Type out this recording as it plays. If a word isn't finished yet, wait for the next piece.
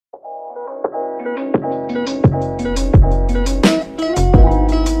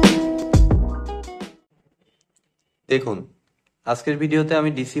দেখুন, আজকের ভিডিওতে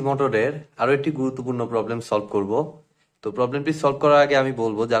আমি ডিসি মোটরের আরো একটি গুরুত্বপূর্ণ প্রবলেম সলভ করব। তো প্রবলেমটি সলভ করার আগে আমি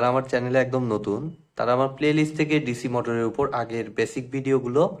বলবো, যারা আমার চ্যানেলে একদম নতুন তারা আমার প্লেলিস্ট থেকে ডিসি মোটরের উপর আগের বেসিক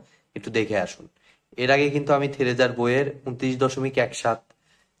ভিডিওগুলো একটু দেখে আসুন। এর আগে কিন্তু আমি থেরেজার বইয়ের 29.17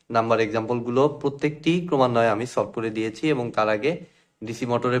 নাম্বার এক্সাম্পলগুলো প্রত্যেকটি ক্রমান্বয়ে আমি সলভ করে দিয়েছি, এবং তার আগে ডিসি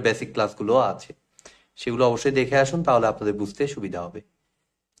মোটরের বেসিক ক্লাসগুলো আছে, সেগুলো অবশ্যই দেখে আসুন, তাহলে আপনাদের বুঝতে সুবিধা হবে।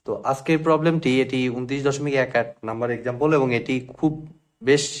 তো আজকের প্রবলেমটি, এটি 29.18 নাম্বার এক্সাম্পল, এবং এটি খুব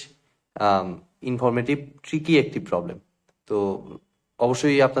বেশ ইনফরমেটিভ ট্রিকি একটি প্রবলেম। তো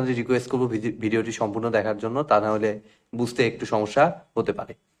অবশ্যই আপনাদের রিকোয়েস্ট করবো ভিডিওটি সম্পূর্ণ দেখার জন্য, তা না হলে বুঝতে একটু সমস্যা হতে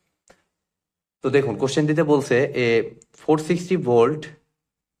পারে। তো দেখুন, কোশ্চেনটিতে বলছে এ 460 volt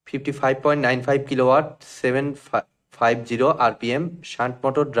 55.95 kilowatt 750 rpm shunt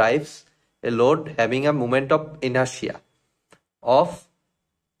motor drives a load having a moment of inertia of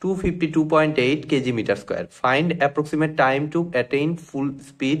 252.8 kg meter square. Find approximate time to attain full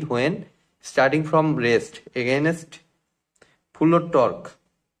speed when starting from rest against full load torque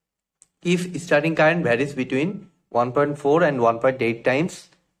if starting current varies between 1.4 and 1.8 times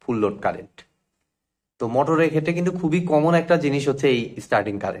full load current. তো মোটরের ক্ষেত্রে কিন্তু খুবই common একটা জিনিস হচ্ছে এই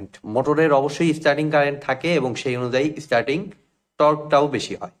starting current. মোটরের অবশ্যই স্টার্টিং কারেন্ট থাকে এবং সেই অনুযায়ী স্টার্টিং টর্কটাও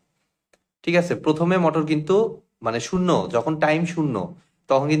বেশি হয়। ঠিক আছে, প্রথমে মোটর কিন্তু মানে শূন্য, যখন টাইম শূন্য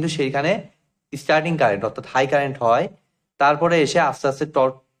তখন কিন্তু সেইখানে স্টার্টিং কারেন্ট অর্থাৎ হাই কারেন্ট হয়, তারপরে এসে আস্তে আস্তে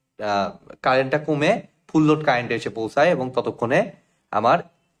টর্ক কারেন্টটা কমে ফুল লোড কারেন্টে এসে পৌঁছায়, এবং ততক্ষণে আমার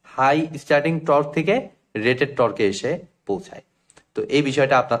হাই স্টার্টিং টর্ক থেকে রেটেড টর্কে এসে পৌঁছায়। তো এই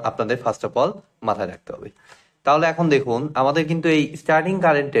বিষয়টা আপনাদের ফার্স্ট অফ অল মাথায় রাখতে হবে। তাহলে এখন দেখুন, আমাদের কিন্তু এই স্টার্টিং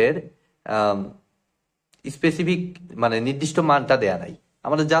কারেন্টের স্পেসিফিক মানে নির্দিষ্ট মানটা দেয়া নাই,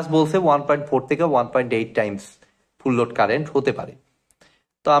 আমাদের জাস্ট বলছে 1.4 থেকে 1.8 টাইমস ফুল লোড কারেন্ট হতে পারে।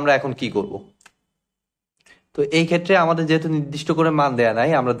 তো আমরা এখন কি করব? তো এই ক্ষেত্রে আমাদের যেহেতু নির্দিষ্ট করে মান দেয়া নাই,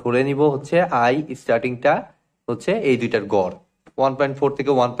 আমরা ধরে নিব হচ্ছে আই স্টার্টিংটা হচ্ছে এই দুইটার গড়। 1.4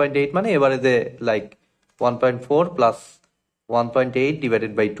 থেকে 1.8 মানে এবারে যে লাইক 1.4 প্লাস 1.8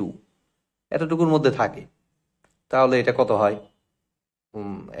 ডিভাইডেড বাই 2 এতটুকুর মধ্যে থাকে। তাহলে এটা কত হয়?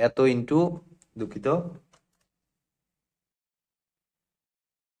 এত ইন্টু, দুঃখিত,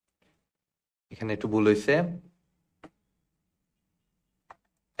 এখানে একটু ভুল হয়েছে,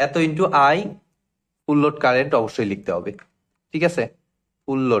 এত into I full load current অবশ্যই লিখতে হবে। ঠিক আছে,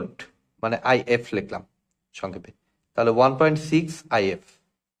 ফুল লোড মানে আই এফ লিখলাম সংক্ষেপে, তাহলে 1.6 আই এফ।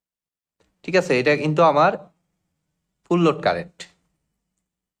 ঠিক আছে, এটা কিন্তু আমার full load current,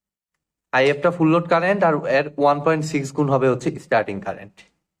 I এফটা full load current, আর এর 1.6 গুণ হবে হচ্ছে স্টার্টিং কারেন্ট।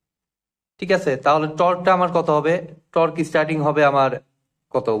 ঠিক আছে, তাহলে টর্কটা আমার কত হবে? টর্ক স্টার্টিং হবে আমার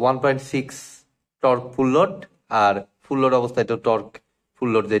কত? 1.6 টর্ক ফুল লোড, আর ফুল লোড অবস্থায় তো টর্ক ফুল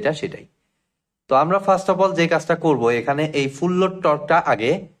লোড যেটা সেটাই। তো আমরা ফার্স্ট অফ অল যে কাজটা করব, এখানে এই ফুল লোড টর্কটা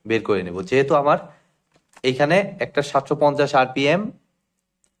আগে বের করে নেব। যেহেতু আমার এইখানে একটা 750 আরপিএম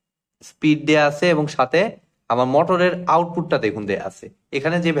স্পিড দেয়া আছে, এবং সাথে আমার মোটরের আউটপুটটা দেখুন দেয়া আছে।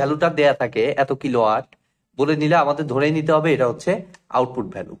 এখানে যে ভ্যালুটা দেয়া থাকে এত কিলোওয়াট বলে নিলে আমাদের ধরে নিতে হবে এটা হচ্ছে আউটপুট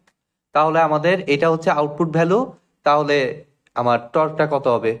ভ্যালু। তাহলে আমাদের এটা হচ্ছে আউটপুট ভ্যালু, তাহলে আমার টর্কটা কত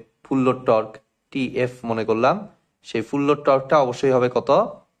হবে? Full load torque T F মনে করলাম, সেই ফুল লোড টর্কটা অবশ্যই হবে কত?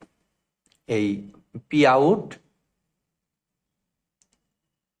 এই P out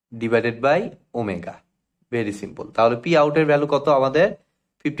divided by omega. Very simple. তাহলে পি আউটের ভ্যালু কত আমাদের?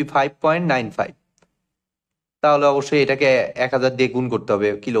 55.95। তাহলে অবশ্যই এটাকে 1000 দিয়ে গুণ করতে হবে,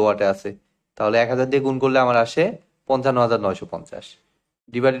 কিলোওয়াটে আছে, তাহলে 1000 দিয়ে গুণ করলে আমার আসে 55,950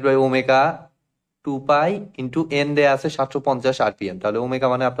 divided by omega 2 pi into N দেয়া আছে 750 আরপিএম। তাহলে ওমেগা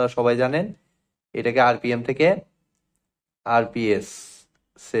মানে আপনারা সবাই জানেন, এটাকে আরপিএম থেকে আরপিএস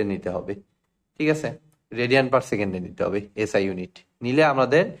সে নিতে হবে। ঠিক আছে, রেডিয়ান পার সেকেন্ডে নিতে হবে, এসআই ইউনিট নিলে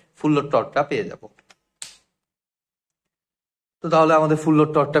আমাদের ফুল লোড টর্কটা পেয়ে যাব। তো তাহলে আমাদের ফুল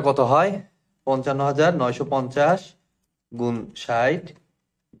লোড টর্কটা কত হয়? 55,950 গুণ 60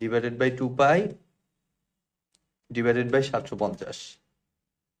 divided by 2 pi divided by 750,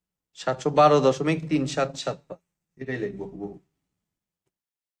 712.377, এটাই লিখবো হুবহু,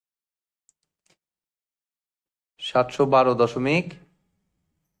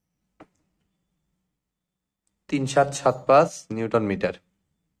 712.375 নিউটন মিটার।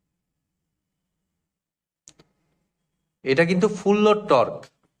 এটা কিন্তু ফুল লোড টর্ক।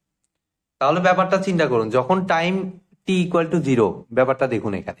 তাহলে ব্যাপারটা চিন্তা করুন, যখন টাইম টি ইকুয়াল টু 0, ব্যাপারটা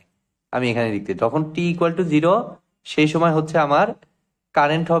দেখুন এখানে, আমি এখানে লিখতে, যখন টি ইকুয়াল টু 0 সেই সময় হচ্ছে আমার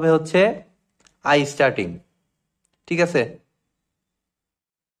কারেন্ট হবে হচ্ছে আই স্টার্টিং। ঠিক আছে,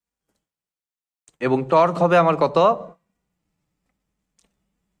 এবং টর্ক হবে আমার কত?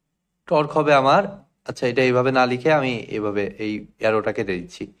 টর্ক হবে আমার, আচ্ছা এটা এইভাবে না লিখে আমি এইভাবে এই অ্যারোটা কেটে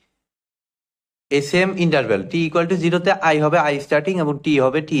দিচ্ছি। এই same interval T equal to জিরোতে আই হবে আই স্টার্টিং এবং টি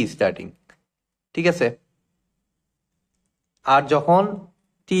হবে টি স্টার্টিং, ঠিক আছে? আর যখন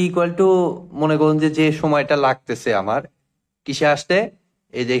টি ইকুয়াল টু, মনে করুন যে যে সময়টা লাগতেছে আমার কিসে আসতে,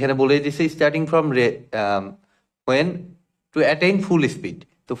 এই যে এখানে বলে দিছে starting from went to attain full speed.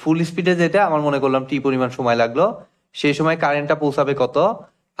 তো ফুল স্পিডে যেটা আমার মনে করলাম টি পরিমাণ সময় লাগলো, সেই সময় কারেন্টটা পৌঁছাবে কত?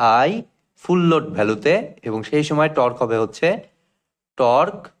 আই ফুল লোড ভ্যালুতে, এবং সেই সময় টর্ক হবে হচ্ছে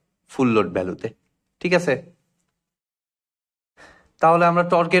টর্ক ফুল লোড ভ্যালুতে, ঠিক আছে? তাহলে আমরা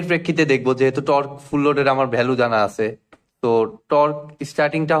টর্কের প্রেক্ষিতে দেখবো, যেহেতু টর্ক ফুল লোডের আমার ভ্যালু জানা আছে। তো টর্ক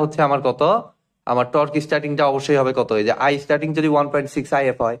স্টার্টিংটা হচ্ছে আমার কত? আমার টর্ক স্টার্টিংটা অবশ্যই হবে কত? এই যে আই স্টার্টিং যদি 1.6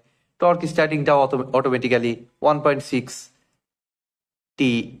 আইএফ হয়, টর্ক স্টার্টিংটা অটোমেটিক্যালি 1.6 টি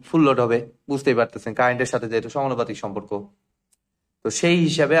ফুল লোড হবে। বুঝতেই পারতেছেন কারেন্টের সাথে যেহেতু সমানুপাতিক সম্পর্ক, তো সেই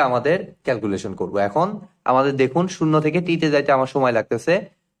হিসাবে আমাদের ক্যালকুলেশন করব। এখন আমাদের দেখুন, শূন্য থেকে টিতে যাইতে আমার সময় লাগতেছে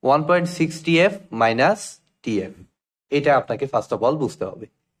 1.6 টিএফ মাইনাস টিএফ। এটা আপনাকে ফার্স্ট অফ অল বুঝতে হবে।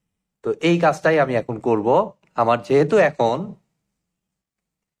 তো এই কাজটাই আমি এখন করব। আমার যেহেতু এখন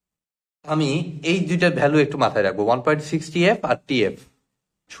আমি এই দুইটার ভ্যালু একটু মাথায় রাখবো, 1.6 টিএফ আর টিএফ।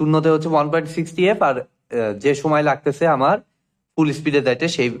 শূন্যতে হচ্ছে 1.6 টিএফ, আর যে সময় লাগতেছে আমার ফুল স্পিডে যাইতে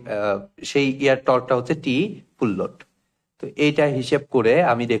সেই ইয়ার টর্কটা হচ্ছে টি ফুল লোড। তো এইটা হিসেব করে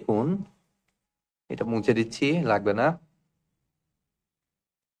আমি দেখুন, এটা মুছে দিচ্ছি, লাগবে না।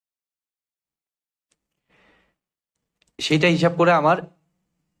 সেটা হিসাব করে আমার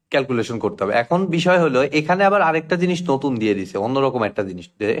ক্যালকুলেশন করতে হবে। এখন বিষয় হলো, এখানে আবার আরেকটা জিনিস নতুন দিয়ে দিছে, অন্যরকম একটা জিনিস,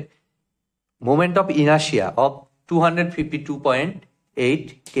 moment of inertia of 252.8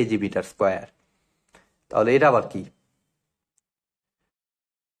 KG metre square. তাহলে এটা আবার কি?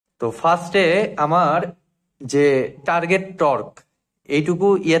 তো ফার্স্টে আমার যে টার্গেট টর্ক, এইটুকু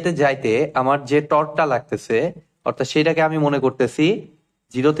ইয়াতে যাইতে আমার যে টর্কটা লাগতেছে, অর্থাৎ সেটাকে আমি মনে করতেছি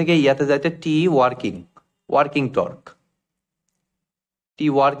জিরো থেকে ইয়াতে যাইতে টি ওয়ার্কিং, ওয়ার্কিং টর্ক। টি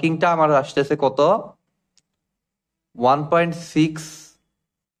ওয়ার্কিংটা আমার আসতেছে কত? 1.6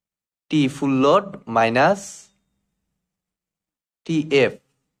 টি full load minus T F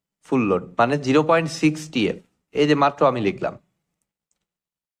full load, মানে 0.6 টি এফ। এই যে মাত্র আমি লিখলাম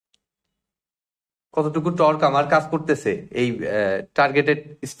কতটুকু টর্ক আমার কাজ করতেছে এই টার্গেটেড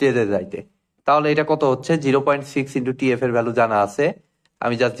স্টেজে যাইতে। তাহলে এটা কত হচ্ছে? 0.6 ইন্টু টি এফ এর ভ্যালু জানা আছে।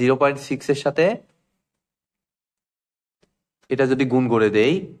 আমি জাস্ট 0.6 এর সাথে এটা যদি গুণ করে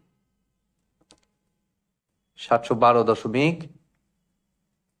দেই,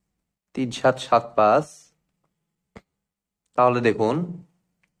 712.3775, তাহলে দেখুন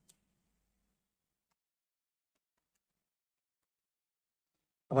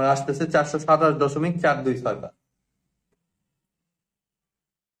আমার আসতেছে 427.426।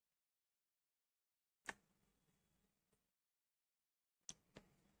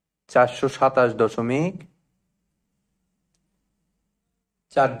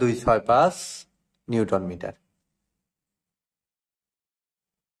 427.4265 নিউটন মিটার।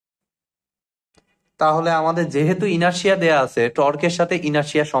 তাহলে আমাদের যেহেতু ইনার্শিয়া দেয়া আছে, টর্কের সাথে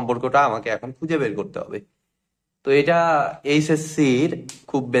ইনার্শিয়া সম্পর্কটা আমাকে এখন খুঁজে বের করতে হবে। তো এটা এইচএসসির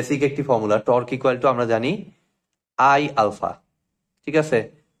খুব বেসিক একটি ফর্মুলা। টর্ক ইকুয়াল টু আমরা জানি আই আলফা, ঠিক আছে?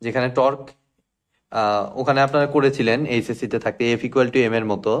 যেখানে টর্ক ওখানে আপনারা করেছিলেন এইচএসসি তে থাকতে এফ ইকুয়াল টু এম এর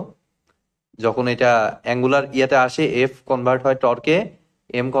মতো। যখন এটা অ্যাঙ্গুলার ইয়াতে আসে, এফ কনভার্ট হয় টর্কে,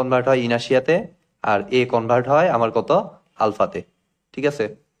 এম কনভার্ট হয় ইনার্শিয়াতে, আর এ কনভার্ট হয় আমার কত? আলফাতে, ঠিক আছে?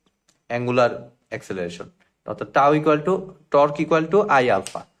 অ্যাঙ্গুলার অ্যাক্সেলারেশন, অর্থাৎ tau equal to torque equal to I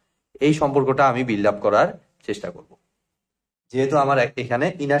alpha. এই সম্পর্কটা আমি বিল্ড আপ করার চেষ্টা করব, যেহেতু আমার এখানে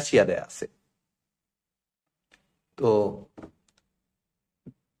ইনার্শিয়া দেয়া আছে। তো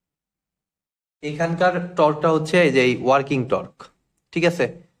এখানকার টর্কটা হচ্ছে এই যে ওয়ার্কিং টর্ক, ঠিক আছে?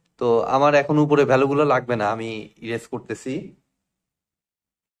 তো আমার এখন উপরে ভ্যালুগুলো লাগবে না, আমি ইরেজ করতেছি।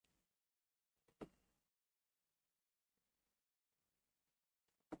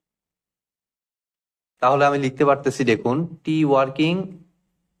 তাহলে আমি লিখতে পারতেছি, দেখুন, টি ওয়ার্কিং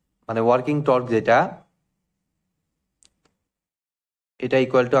মানে ওয়ার্কিং টর্ক যেটা, এটা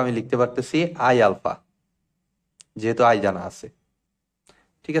ইকুয়াল টু আমি লিখতে পারতেছি আই আলফা, যেহেতু আই জানা আছে,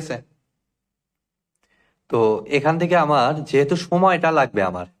 ঠিক আছে? তো এখান থেকে আমার যেহেতু সময়টা লাগবে,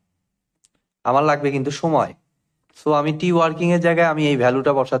 আমার আমার লাগবে কিন্তু সময়। সো আমি টি ওয়ার্কিং এর জায়গায় আমি এই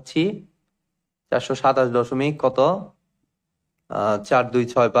ভ্যালুটা বসাচ্ছি, 427 দশমিক কত,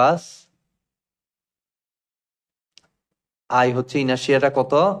 4265। আই হচ্ছে ইনার্শিয়াটা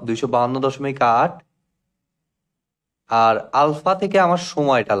কত, 252.8। আর আলফা থেকে আমার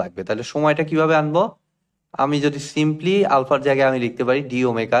সময়টা লাগবে, তাহলে সময়টা কিভাবে আনবো? আমি যদি সিম্পলি আলফার জায়গায় আমি লিখতে পারি D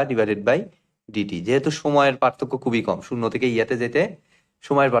omega divided by DT, যেহেতু সময়ের পার্থক্য খুবই কম, শূন্য থেকে ইয়াতে যেতে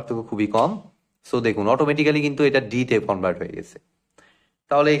সময়ের পার্থক্য খুবই কম। সো দেখুন অটোমেটিক্যালি কিন্তু এটা ডি তে কনভার্ট হয়ে গেছে।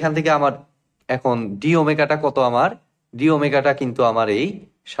 তাহলে এখান থেকে আমার এখন ডি ওমেগাটা কত? আমার ডি ওমেগাটা কিন্তু আমার এই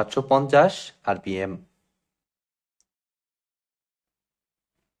 750 আরপিএম।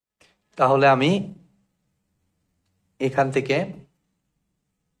 তাহলে আমি এখান থেকে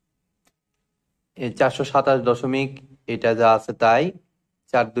 427 এটা যা আছে তাই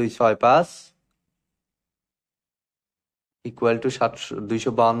 4265 ইকুয়াল টু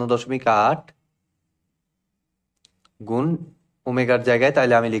 252.8 গুণ ওমেগার জায়গায়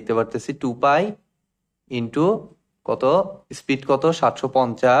তাইলে আমি লিখতে পারতেছি 2 পাই ইন্টু কত স্পিড, কত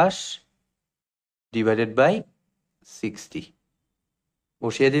 750 ডিভাইডেড বাই 60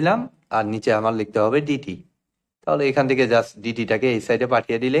 বসিয়ে দিলাম। আর নিচে আমার লিখতে হবে ডিটি। তাহলে এখান থেকে জাস্ট ডিটিটাকে এই সাইডে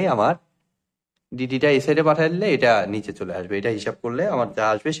পাঠিয়ে দিলেই আমার ডিটিটা এই সাইডে পাঠিয়ে দিলে এটা নিচে চলে আসবে। এটা হিসাব করলে আমার যা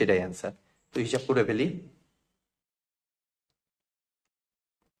আসবে সেটাই অ্যান্সার। তো হিসাব করে ফেলি।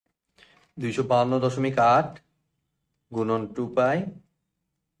 252.8 গুণন 2 পাই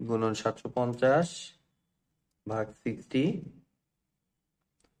গুণন 750 ভাগ 60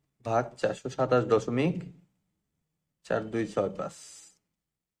 ভাগ 427.4265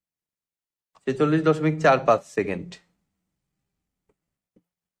 46.45 সেকেন্ড।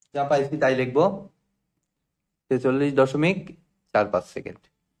 যা পাইছি তাই লিখবো, 46.45 সেকেন্ড।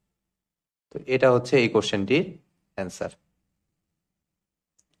 তো এটা হচ্ছে এই কোশ্চেনটির অ্যান্সার।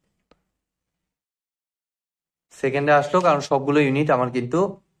 সেকেন্ডে আসলো কারণ সবগুলো ইউনিট আমার কিন্তু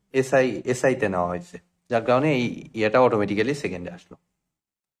এসআইতে নেওয়া হয়েছে, যার কারণে এই ইয়েটা অটোমেটিক্যালি সেকেন্ডে আসলো।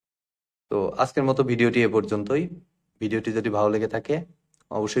 তো আজকের মতো ভিডিওটি এ পর্যন্তই। ভিডিওটি যদি ভালো লেগে থাকে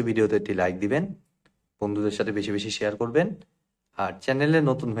অবশ্যই ভিডিওতে একটি লাইক দিবেন, বন্ধুদের সাথে বেশি বেশি শেয়ার করবেন, আর চ্যানেলে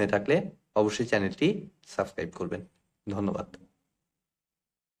নতুন হয়ে থাকলে অবশ্যই চ্যানেলটি সাবস্ক্রাইব করবেন। ধন্যবাদ।